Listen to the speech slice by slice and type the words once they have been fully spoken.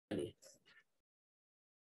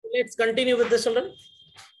Let's continue with this, children.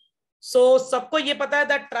 So सबको ये पता है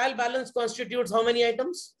that trial balance constitutes how many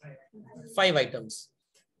items? 5 items.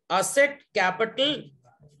 Asset, capital,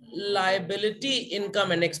 liability,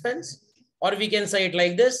 income and expense. Or we can say it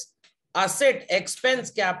like this: asset,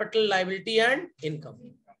 expense, capital, liability and income.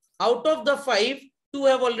 Out of the 5, 2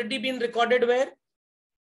 have already been recorded where?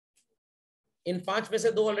 इन 5 में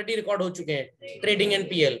से 2 already record हो चुके हैं, trading and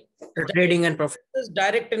PL. Trading and profit.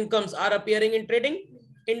 Direct incomes are appearing in trading,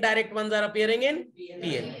 indirect ones are appearing in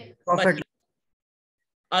PL. Profit.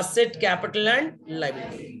 Asset, capital and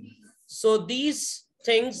liability. So these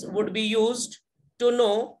things would be used to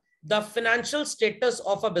know the financial status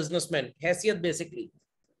of a businessman, हैसियत basically.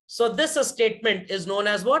 So this statement is known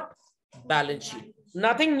as what? Balance sheet.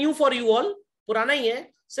 Nothing new for you all, पुराना ही है,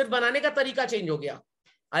 सिर्फ बनाने का तरीका change हो गया.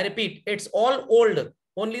 I repeat, it's all old,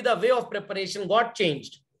 only the way of preparation got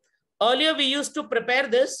changed. Earlier we used to prepare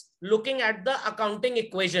this looking at the accounting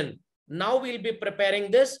equation. Now we'll be preparing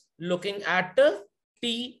this looking at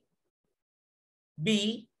TB,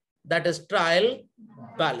 that is trial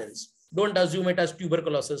balance. Don't assume it as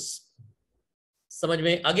tuberculosis. समझ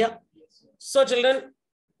में आ गया? So children,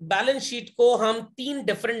 balance sheet को हम 3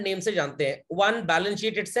 different names से जानते हैं. One, balance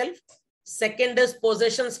sheet itself. Second is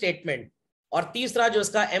possession statement. और तीसरा जो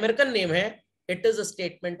इसका अमेरिकन नेम है, it is a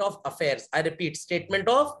statement of affairs. I repeat, statement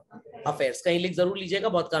of affairs. कहीं लिख जरूर लीजिएगा,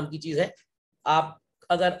 बहुत काम की चीज है. आप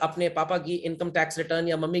अगर अपने पापा की इनकम टैक्स रिटर्न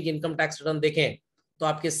या मम्मी की इनकम टैक्स रिटर्न देखें तो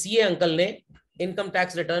आपके सीए अंकल ने इनकम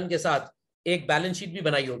टैक्स रिटर्न के साथ एक बैलेंस शीट भी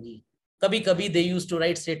बनाई होगी. कभी कभी दे use to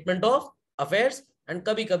right statement of affairs and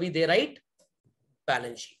कभी कभी दे right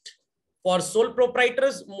balance sheet. For soul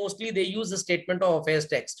proprietors mostly they use the statement of affairs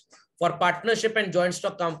text. For partnership and joint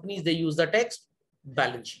stock companies, they use the text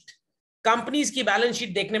balance sheet. Companies की balance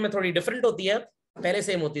sheet देखने में थोड़ी different होती है, पहले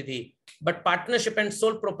same होती थी, but partnership and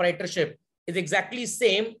sole proprietorship is exactly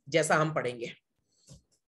same जैसा हम पढ़ेंगे.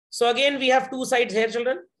 So again we have 2 sides here,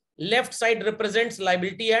 children. Left side represents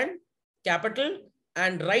liability and capital,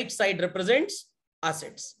 and right side represents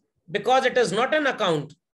assets. Because it is not an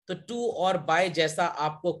account, तो to और by जैसा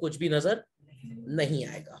आपको कुछ भी नजर नहीं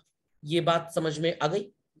आएगा. ये बात समझ में आ गई?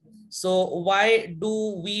 So why do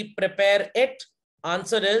we prepare it?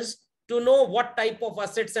 Answer is to know what type of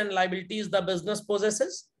assets and liabilities the business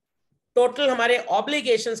possesses. Total हमारे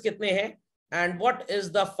obligations कितने हैं and what is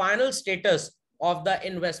the final status of the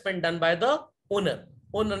investment done by the owner.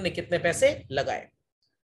 Owner ने कितने पैसे लगाए.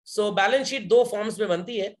 So balance sheet 2 forms में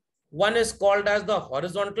बनती है. One is called as the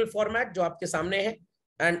horizontal format जो आपके सामने है,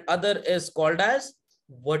 and other is called as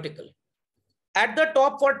vertical. At the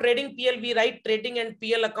top for trading PL we write trading and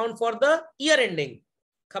PL account for the year ending.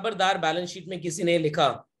 खबरदार balance sheet में किसी ने लिखा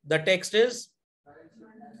the text is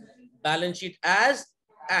balance sheet as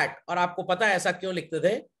at. और आपको पता है ऐसा क्यों लिखते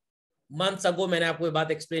थे? months ago मैंने आपको ये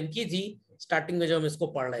बात एक्सप्लेन की थी स्टार्टिंग में जब हम इसको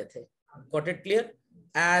पढ़ रहे थे. Got it clear?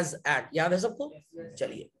 As at. याद है सबको?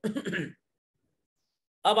 चलिए.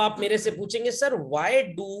 अब आप मेरे से पूछेंगे sir why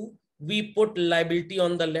do we put liability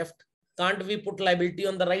on the left? Can't we put liability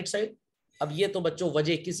on the right side? अब ये तो बच्चों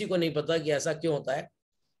वजह किसी को नहीं पता कि ऐसा क्यों होता है,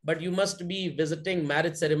 but you must be visiting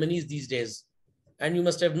marriage ceremonies these days and you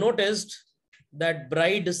must have noticed that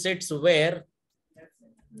bride seats where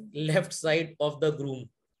left side of the groom.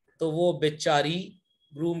 तो वो बेचारी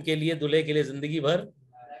ग्रूम के लिए, दूल्हे के लिए जिंदगी भर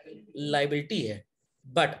लाइबिलिटी है,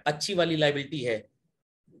 बट अच्छी वाली लाइबिलिटी है.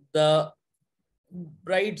 The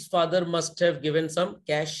brides father must have given some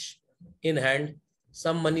cash in hand,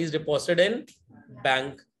 some money is deposited in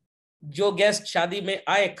bank. जो गेस्ट शादी में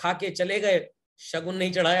आए खा के चले गए, शगुन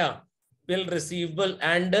नहीं चढ़ाया, bill receivable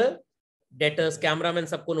and debtors. Cameraman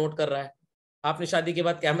सबको नोट कर रहा है. आपने शादी के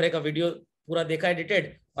बाद कैमरे का वीडियो पूरा देखा,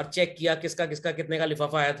 एडिटेड, और चेक किया किसका किसका कितने का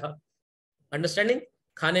लिफाफा आया था. अंडरस्टैंडिंग?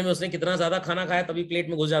 खाने में उसने कितना ज्यादा खाना खाया तभी प्लेट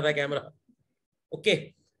में घुस जाता है camera. Okay.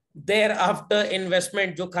 There after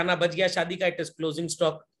investment, जो खाना बच गया शादी का, it is closing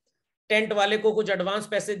stock. Tent वाले को कुछ एडवांस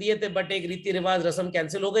पैसे दिए थे, बट एक रीति रिवाज रस्म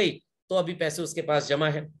कैंसिल हो गई, तो अभी पैसे उसके पास जमा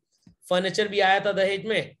है. फर्नीचर भी आया था दहेज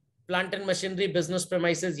में, plant and machinery, business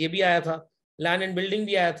premises ये भी आया था, लैंड एंड बिल्डिंग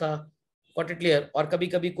भी आया था. Got it clear? और कभी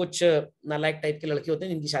कभी कुछ नालायक टाइप के लड़के होते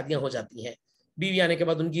हैं जिनकी शादियां हो जाती हैं, बीवी आने के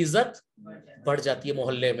बाद उनकी इज्जत बढ़ जाती है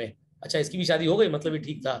मोहल्ले में. अच्छा इसकी भी शादी हो गई, मतलब ही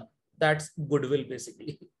ठीक था. That's goodwill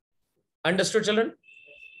basically. Understood children?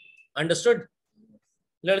 Understood?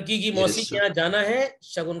 लड़की की मौसी के यहाँ जाना है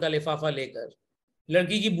शगुन का लिफाफा लेकर,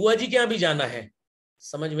 लड़की की बुआ जी के यहाँ भी जाना है.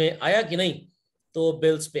 समझ में आया कि नहीं? तो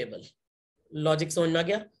बिल्स पेबल. लॉजिक समझ में आ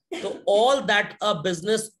गया? तो ऑल दैट अ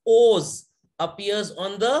बिजनेस ओज appears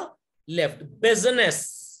on the left. Business,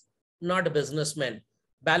 not businessman.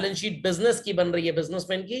 Balance sheet business की बन रही है,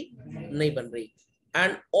 बिजनेसमैन की नहीं बन रही.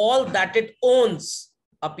 And all that it ons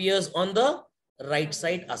appears on the right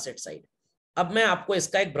side, asset side. अब मैं आपको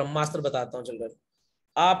इसका एक ब्रह्मास्त्र बताता हूं चिल्ड्रन.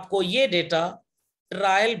 आपको ये डेटा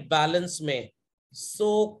ट्रायल बैलेंस में सो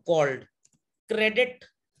कॉल्ड क्रेडिट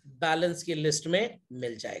बैलेंस की लिस्ट में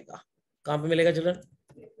मिल जाएगा. कहां पे मिलेगा चिल्ड्रन?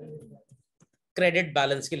 क्रेडिट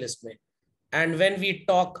बैलेंस की लिस्ट में. And when we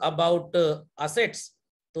talk about assets,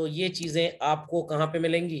 तो ये चीजें आपको कहां पे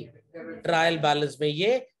मिलेंगी? ट्रायल बैलेंस में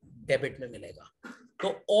ये डेबिट में मिलेगा.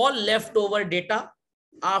 तो all left over data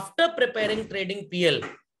after preparing trading PL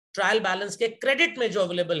trial balance के क्रेडिट में जो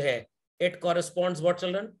अवेलेबल है, it corresponds what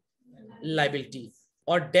children? Liability.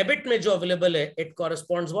 और डेबिट में जो अवेलेबल है, इट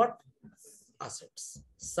कॉरेस्पॉन्ड्स व्हाट? असेट्स.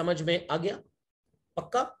 समझ में आ गया?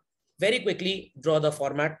 पक्का? Very quickly draw the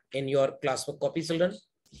format in your classwork copy children.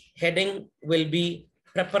 Heading will be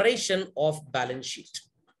preparation of balance sheet.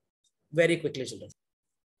 Very quickly children.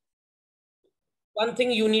 One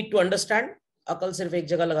thing you need to understand, अकल सिर्फ एक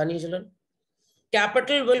जगह लगानी है children.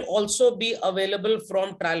 Capital will also be available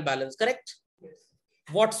from trial balance, correct?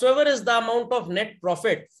 Whatsoever is the amount of net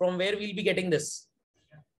profit, from where we'll be getting this?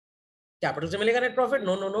 Capital से मिलेगा net profit?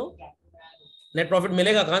 No, no, no. Net profit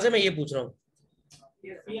मिलेगा कहां से? मैं ये पूछ रहा हूं.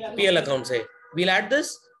 PL account say we'll add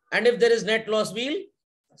this, and if there is net loss we'll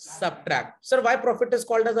subtract. Sir, why profit is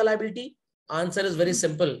called as a liability? Answer is very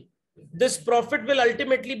simple. This profit will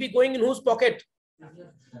ultimately be going in whose pocket?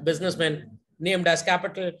 Businessman, named as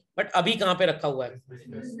capital, but अभी कहां पे रखा हुआ है?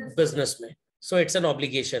 Business में. So it's an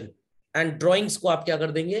obligation. And drawings को आप क्या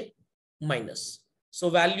कर देंगे? Minus. So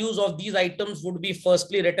values of these items would be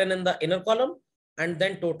firstly written in the inner column, and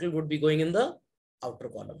then total would be going in the outer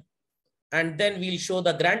column. And then we'll show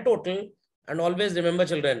the grand total. And always remember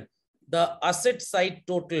children, the asset side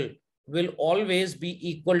total will always be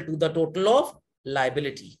equal to the total of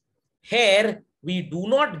liability. Here we do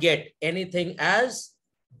not get anything as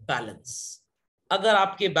balance. अगर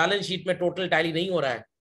आपके balance sheet में total tally नहीं हो रहा है,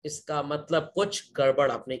 इसका मतलब कुछ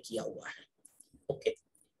गड़बड़ आपने किया हुआ है. Okay,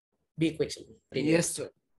 be quick. Yes sir.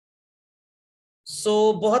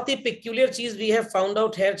 So बहुत ही peculiar चीज we have found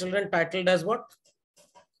out here children, titled as what?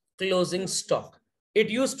 Closing stock. It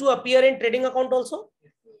used to appear in trading account also,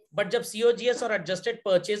 but जब COGS और adjusted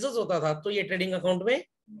purchases होता था तो ये trading account में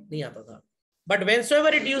नहीं आता था. But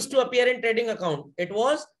whensoever it used to appear in trading account, it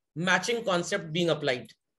was matching concept being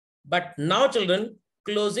applied. But now children,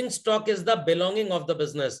 closing stock is the belonging of the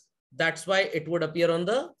business. That's why it would appear on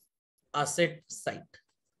the asset side.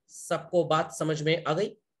 सबको बात समझ में आ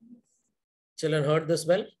गई? Children heard this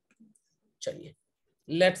well? चलिए,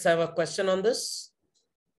 let's have a question on this.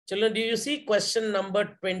 Children, do you see question number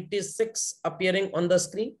 26 appearing on the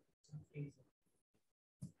screen?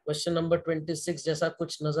 Question number 26 जैसा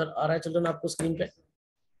कुछ नजर आ रहा है children आपको स्क्रीन पे?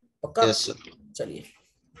 पक्का? Yes sir. चलिए.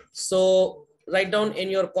 So write down in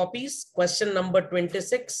your copies question number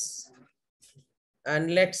 26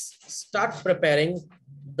 and let's start preparing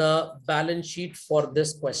the balance sheet for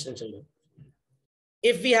this question children.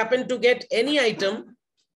 If we happen to get any item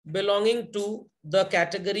belonging to the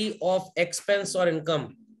category of expense or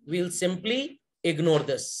income, we'll simply ignore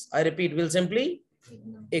this. I repeat, we'll simply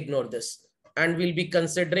ignore this. And we'll be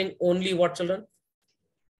considering only what children?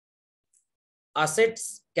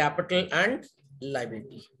 Assets, capital, and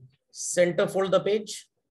liability. Center fold the page.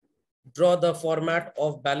 Draw the format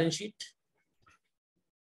of balance sheet.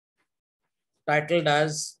 Titled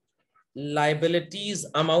as liabilities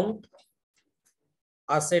amount,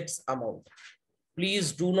 assets amount.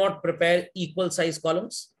 Please do not prepare equal size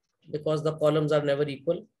columns because the columns are never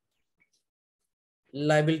equal.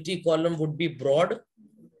 Liability column would be broad,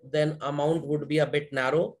 then amount would be a bit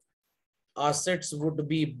narrow. Assets would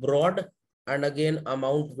be broad, and again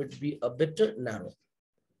amount would be a bit narrow.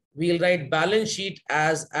 We'll write balance sheet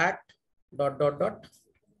as at ...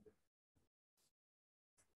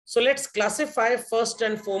 So let's classify first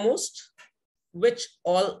and foremost which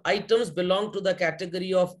all items belong to the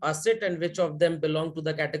category of asset and which of them belong to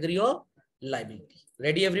the category of liability.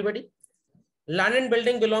 Ready everybody? Land and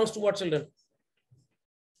building belongs to what children?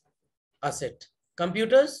 Asset.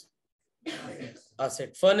 Computers?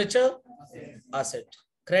 Asset. Furniture? Asset.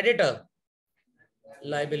 Creditor?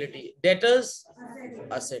 Liability. Debtors?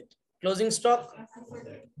 Asset. Closing stock?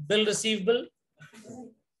 Bill receivable?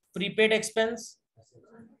 Prepaid expense?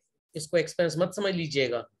 इसको expense मत समझ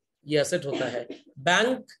लीजिएगा, ये asset होता है.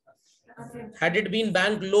 Bank, had it been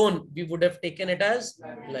bank loan, we would have taken it as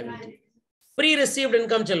liability. Pre-received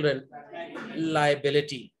income children,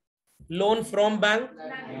 liability. Loan from bank,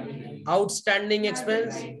 outstanding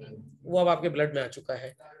expense, वो अब आपके blood में आ चुका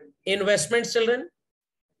है. Investments children,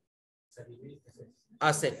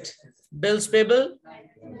 asset. Bills payable,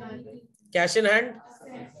 cash in hand,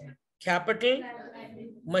 capital,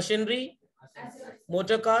 machinery,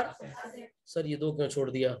 motor car, sir ये दो क्यों छोड़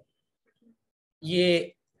दिया,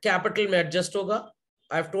 ये कैपिटल में एडजस्ट होगा.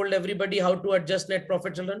 I have told everybody how to adjust net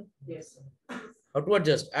profit children. How to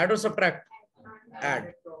adjust, add और subtract,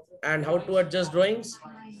 add. And how to adjust drawings,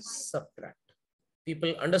 subtract.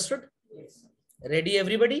 People understood? Ready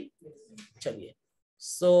everybody? चलिए,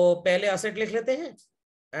 सो पहले असेट लिख लेते हैं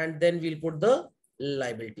and then we'll put the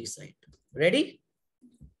liability side. Ready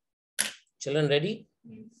children? Ready?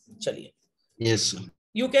 चलिए. Yes, sir.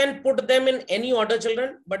 You can put them in any order children,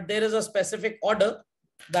 but there is a specific order.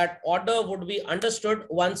 That order would be understood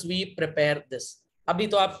once we prepare this. अभी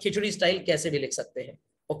तो आप खिचड़ी style कैसे भी लिख सकते हैं.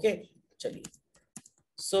 Okay, चलिए.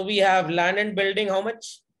 So we have land and building, how much?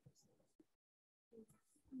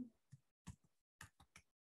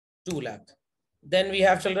 2 lakh. Then we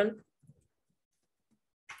have children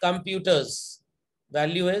computers,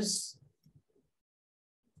 value is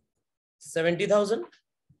 70,000.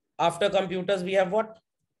 After computers we have what?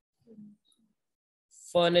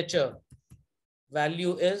 Furniture,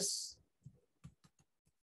 value is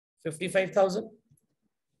 55,000.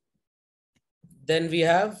 Then we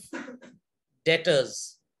have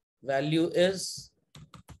debtors, value is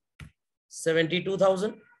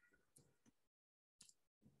 72,000.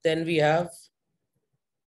 Then we have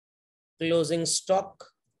closing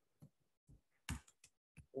stock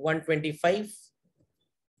 125,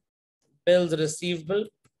 bills receivable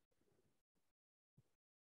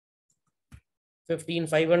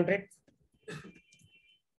 15,500,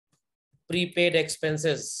 prepaid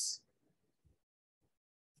expenses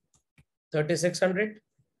 3,600,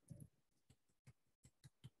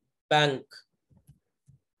 bank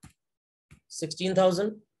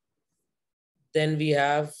 16,000. Then we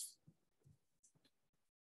have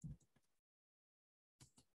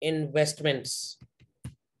investments,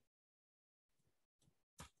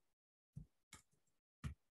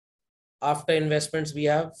 after investments we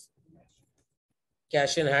have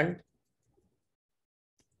cash in hand,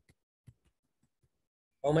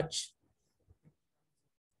 how much?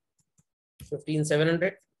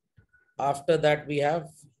 15,700. After that we have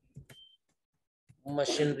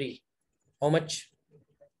machinery, how much?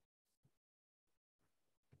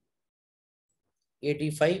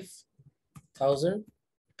 85,000.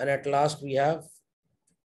 And at last we have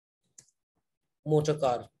motor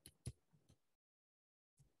car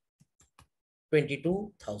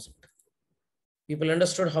 22,000. People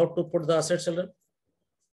understood how to put the assets, children?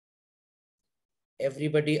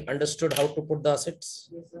 Everybody understood how to put the assets?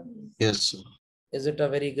 Yes, sir. Is it a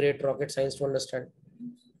very great rocket science to understand?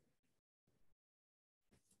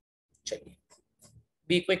 Check.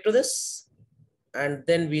 Be quick to this, and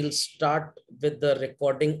then we'll start with the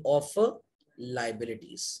recording of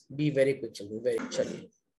liabilities. Be very quick, children. Very children.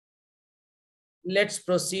 Let's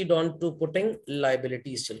proceed on to putting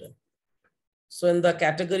liabilities, children. So in the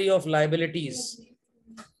category of liabilities,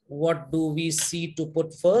 what do we see to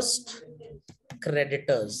put first?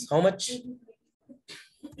 Creditors. How much?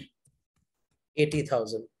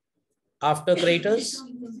 80,000. After creditors,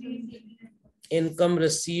 income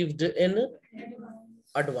received in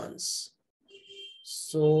advance.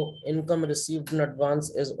 So income received in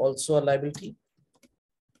advance is also a liability.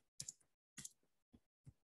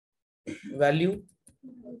 Value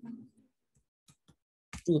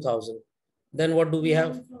 2,000. Then what do we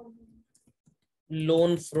have?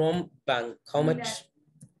 Loan from bank. How much?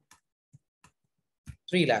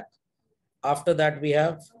 3 lakh. After that we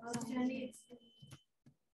have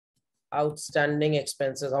outstanding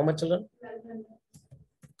expenses. How much, children?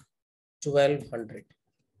 1,200.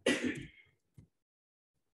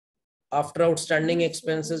 After outstanding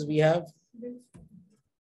expenses we have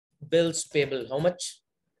bills payable. How much?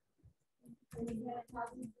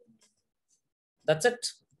 That's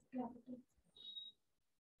it.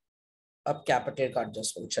 अब capital का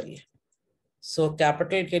adjustment. चलिए, so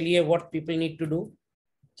capital के लिए what people need to do,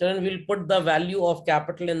 चलिए will put the value of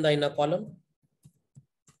capital in the inner column.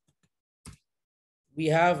 We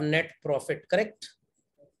have net profit, correct?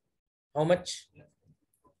 How much?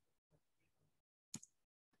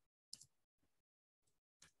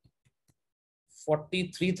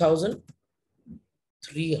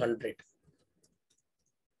 43,300.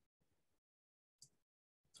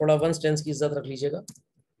 थोड़ा ones tens की इज्जत रख लीजिएगा.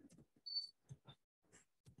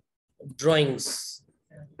 Drawings,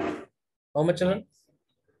 how much, children?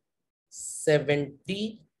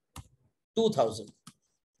 72,000.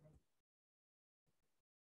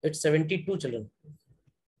 It's 72, children.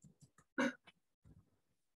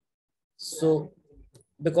 So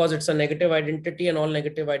because it's a negative identity and all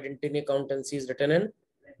negative identity accountancy is written in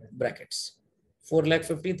brackets.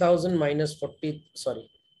 4,50,000 minus 40,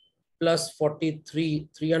 sorry, plus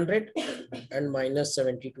 43,300 and minus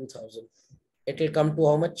 72,000. It will come to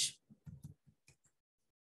how much?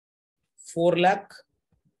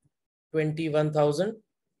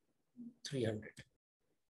 4,21,300.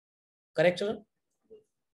 Correct, children?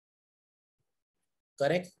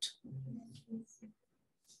 Correct.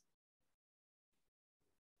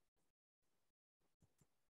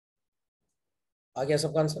 आ गया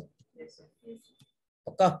सबका answer?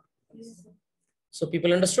 पक्का? So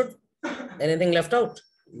people understood? Anything left out?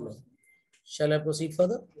 No. Shall I proceed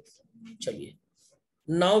further? चलिए.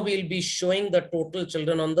 Now we'll be showing the total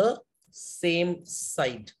children on the same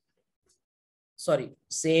side. Sorry,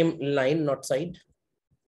 same line, not side.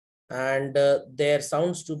 And there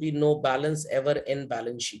sounds to be no balance ever in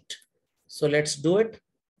balance sheet. So let's do it.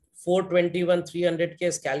 421,300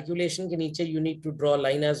 case calculation के नीचे you need to draw a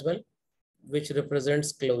line as well, which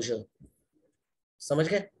represents closure. समझ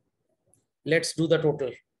गए? Let's do the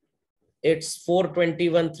total. It's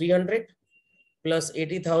 421,300 plus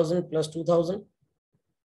 80,000 plus 2,000,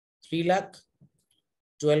 3 lakh,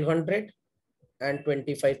 1,200 and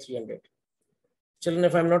 25,300. Children,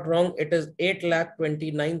 if I'm not wrong, it is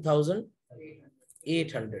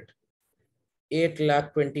 8,29,800.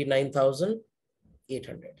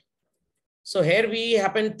 8,29,800. So here we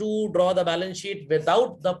happen to draw the balance sheet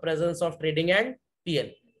without the presence of trading and PL.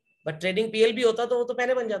 But trading PL भी होता तो वो तो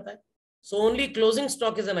पहले बन जाता है. So only closing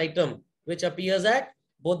stock is an item which appears at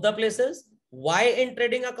both the places. Why in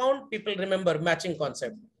trading account? People remember matching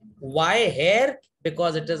concept. Why here?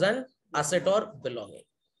 Because it is an asset or belonging.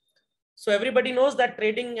 So everybody knows that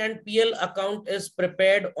trading and PL account is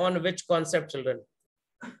prepared on which concept, children?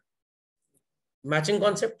 Matching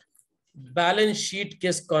concept. Balance sheet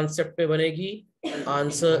किस concept पे बनेगी?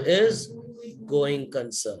 Answer is going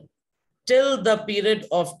concern. Till the period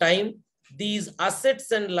of time these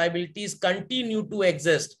assets and liabilities continue to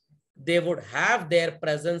exist, they would have their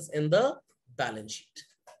presence in the balance sheet.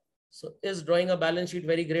 So is drawing a balance sheet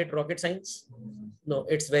very great rocket science? No,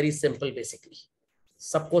 it's very simple basically.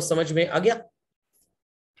 सबको समझ में आ गया?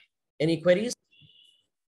 Any queries?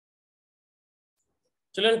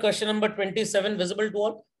 Children, question number 27 visible to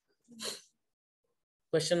all?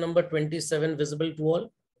 Question number 27 visible to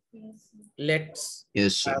all? Let's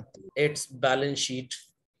have its balance sheet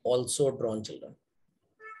also drawn, children.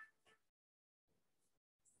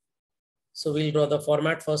 So we'll draw the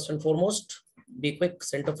format first and foremost. Be quick,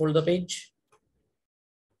 centerfold the page.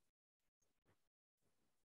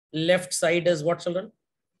 Left side is what, children?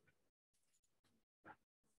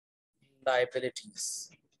 Liabilities.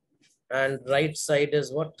 And right side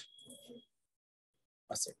is what?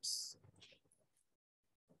 Assets.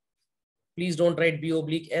 Please don't write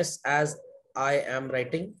B/S as I am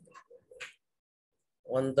writing.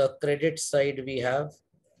 On the credit side, we have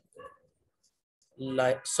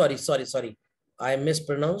sorry. I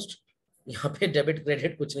mispronounced. यहाँ पे debit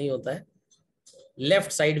credit कुछ नहीं होता है.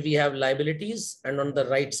 Left side we have liabilities and on the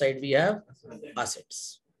right side we have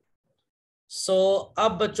assets. So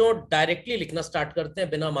अब बच्चों directly लिखना start करते हैं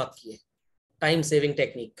बिना mark किए. Time saving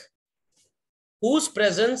technique. Whose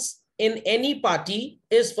presence in any party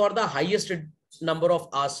is for the highest number of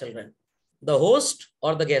hours, children? The host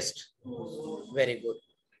or the guest? Very good.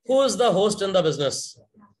 Who is the host in the business?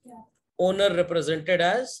 Owner represented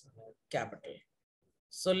as capital.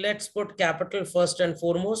 So let's put capital first and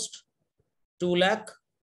foremost.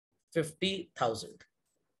 2,50,000.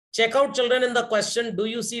 Check out, children, in the question. Do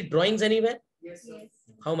you see drawings anywhere? Yes.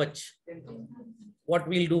 How much? What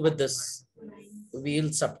we'll do with this?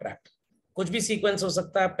 We'll subtract. कुछ भी sequence हो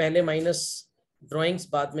सकता है. पहले minus drawings,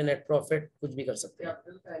 बाद में net profit, कुछ भी कर सकते हैं.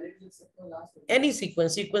 Any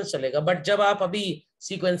sequence चलेगा. But जब आप अभी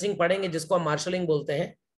sequencing पढ़ेंगे, जिसको हम marshalling बोलते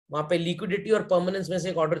हैं, वहाँ पे liquidity और permanence में से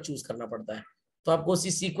एक order choose करना पड़ता है. तो आपको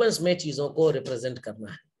उसी sequence में चीजों को represent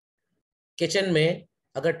करना है. किचन में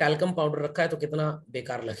अगर टैल्कम पाउडर रखा है तो कितना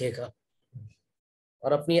बेकार लगेगा,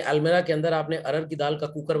 और अपनी अलमीरा के अंदर आपने अरहर की दाल का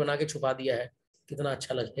कुकर बना के छुपा दिया है, कितना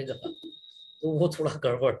अच्छा लगेगा. तो वो थोड़ा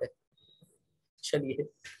गड़बड़ है. चलिए,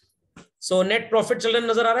 सो नेट प्रॉफिट चिल्ड्रन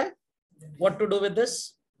नजर आ रहा है. What to do with this?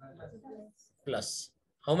 Plus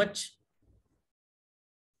how much?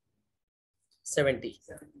 70.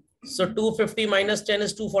 So 250 minus 10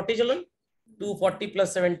 is 240 children. 240 plus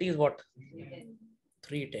 70 is what?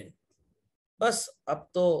 310. बस अब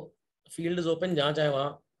तो फील्ड इज ओपन, जहां चाहे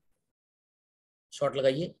वहां शॉट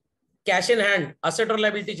लगाइए. कैश इन हैंड, असेट और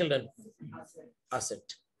liability children?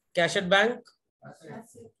 Asset. Cash at bank?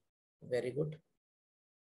 Very good.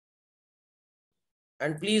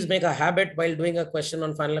 And please make a habit while doing a question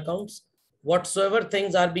on final accounts. Whatsoever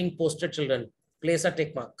things are being posted, children, place a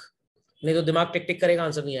tick mark. नहीं तो दिमाग टिक टिक करेगा,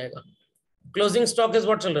 answer नहीं आएगा. Closing stock is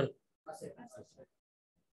what, children?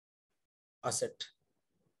 asset.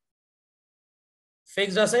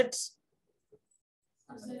 Fixed assets,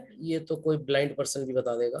 ये तो कोई blind person भी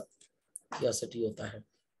बता देगा कि asset ही होता है.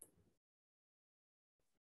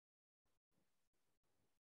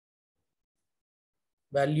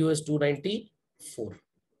 Value is 294.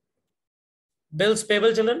 Bills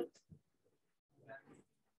payable, children.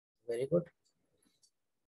 Very good.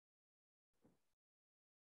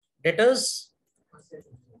 Debtors.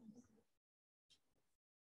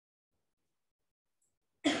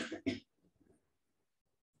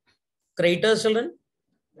 Creditors, children.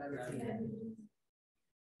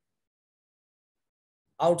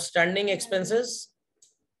 Outstanding expenses.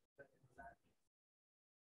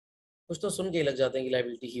 कुछ तो सुन के ही लग जाते हैं कि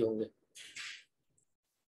लायबिलिटी ही होंगे.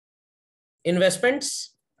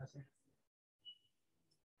 इन्वेस्टमेंट्स,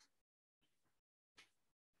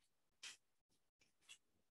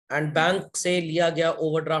 एंड बैंक से लिया गया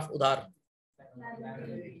ओवरड्राफ्ट उधार,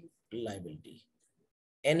 liability.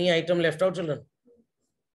 Any item left out, children?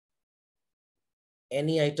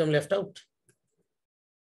 Any item left out?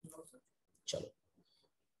 चलो.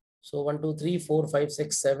 सो 1 2 3 4 5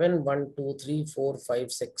 6 7 1 2 3 4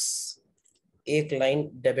 5 6 एक लाइन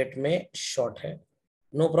डेबिट में शॉर्ट है.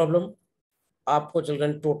 No problem. आपको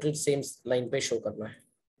चिल्ड्रन टोटल सेम लाइन पे शो करना है.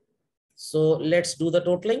 So let's do the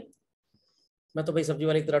totalling. मैं तो भाई सब्जी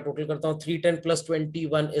वाले की तरह टोटल करता हूँ. 310 plus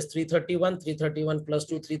 21 is 331. 331 plus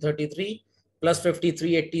 2 333 plus 50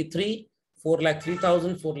 383.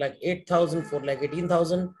 4,03,000 4,08,000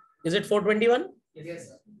 4,18,000. Is it 421? Yes,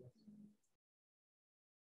 sir.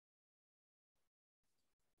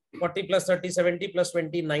 40 plus 30 70 plus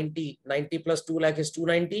 20 90. 90 plus 2 lakh is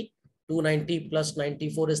 290. 290 plus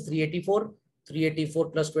 94 is 384.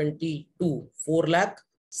 384 plus 22 4 lakh.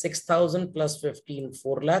 6,000 plus 15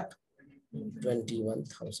 4 lakh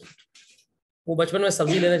 21,000. वो बचपन में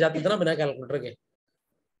सब्जी लेने जाते थे ना बिना कैलकुलेटर के,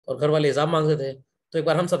 और घर वाले हिसाब मांगते थे, तो एक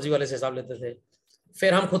बार हम सब्जी वाले से हिसाब लेते थे,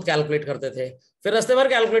 फिर हम खुद कैलकुलेट करते थे, फिर रास्ते भर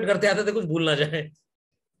कैलकुलेट करते आते थे कुछ भूल ना जाए,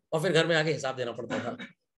 और फिर घर में आके हिसाब देना पड़ता था.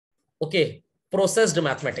 Okay, processed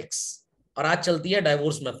mathematics. और आज चलती है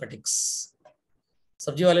डाइवोर्स मैथमेटिक्स.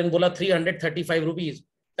 सब्जी वाले ने बोला 335 रुपीज,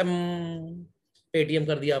 पेटीएम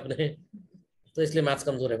कर दिया आपने, तो इसलिए मैथ्स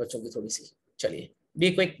कमजोर है बच्चों की थोड़ी सी. चलिए,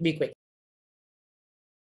 बी क्विक.